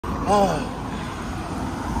Oh.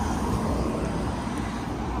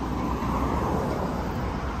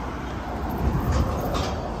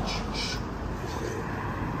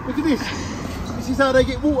 Look at this. This is how they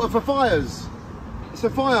get water for fires. It's a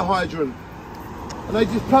fire hydrant. And they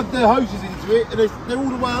just plug their hoses into it and they're all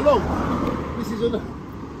the way along. This is another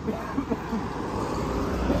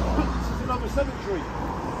cemetery.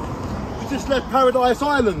 We just left Paradise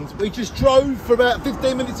Island. We just drove for about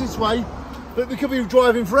 15 minutes this way, but we could be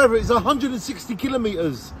driving forever. It's 160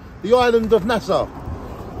 kilometres, the island of Nassau.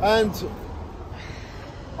 And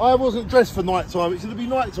I wasn't dressed for night time. It's going to be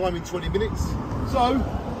night time in 20 minutes. So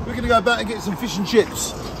we're going to go back and get some fish and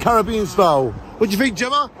chips, Caribbean style. What do you think,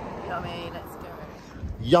 Gemma? Yummy, let's go.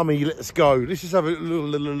 Yummy, let's go. Let's just have a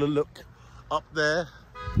little look up there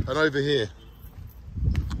and over here.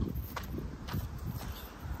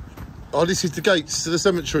 Oh, this is the gates to the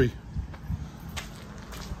cemetery.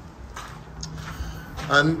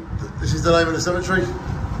 And this is the name of the cemetery.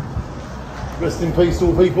 Rest in peace,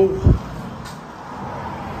 all people.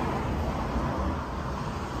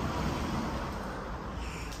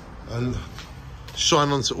 And shine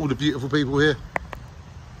on to all the beautiful people here.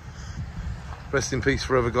 Rest in peace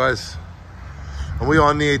forever, guys. And we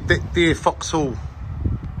are near Deer Foxhall.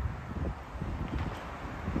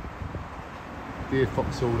 Deer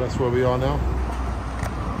Foxhall, that's where we are now.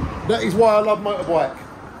 That is why I love motorbike.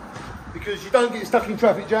 Because you don't get stuck in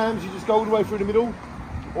traffic jams, you just go all the way through the middle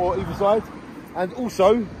or either side. And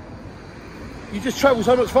also, you just travel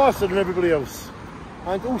so much faster than everybody else.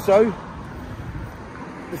 And also,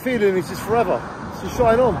 the feeling is just forever. It's just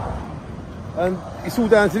shine on. And it's all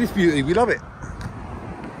down to this beauty, we love it.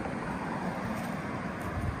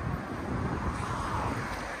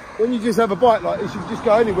 When you just have a bike like this, you can just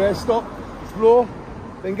go anywhere, stop, explore,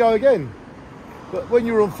 then go again. But when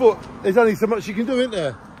you're on foot, there's only so much you can do, isn't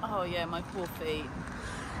there? Oh yeah, my poor feet.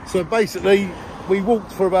 So basically, we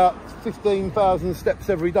walked for about 15,000 steps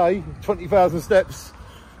every day, 20,000 steps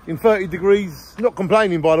in 30 degrees. Not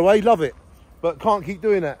complaining, by the way, love it, but can't keep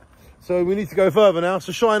doing that. So we need to go further now.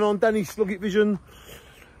 So shine on, Danny Sloggett Vision.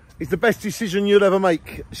 It's the best decision you'll ever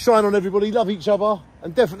make. Shine on, everybody, love each other,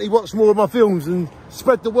 and definitely watch more of my films and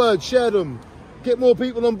spread the word, share them, get more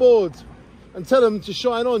people on board and tell them to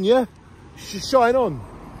shine on, yeah? Shine on.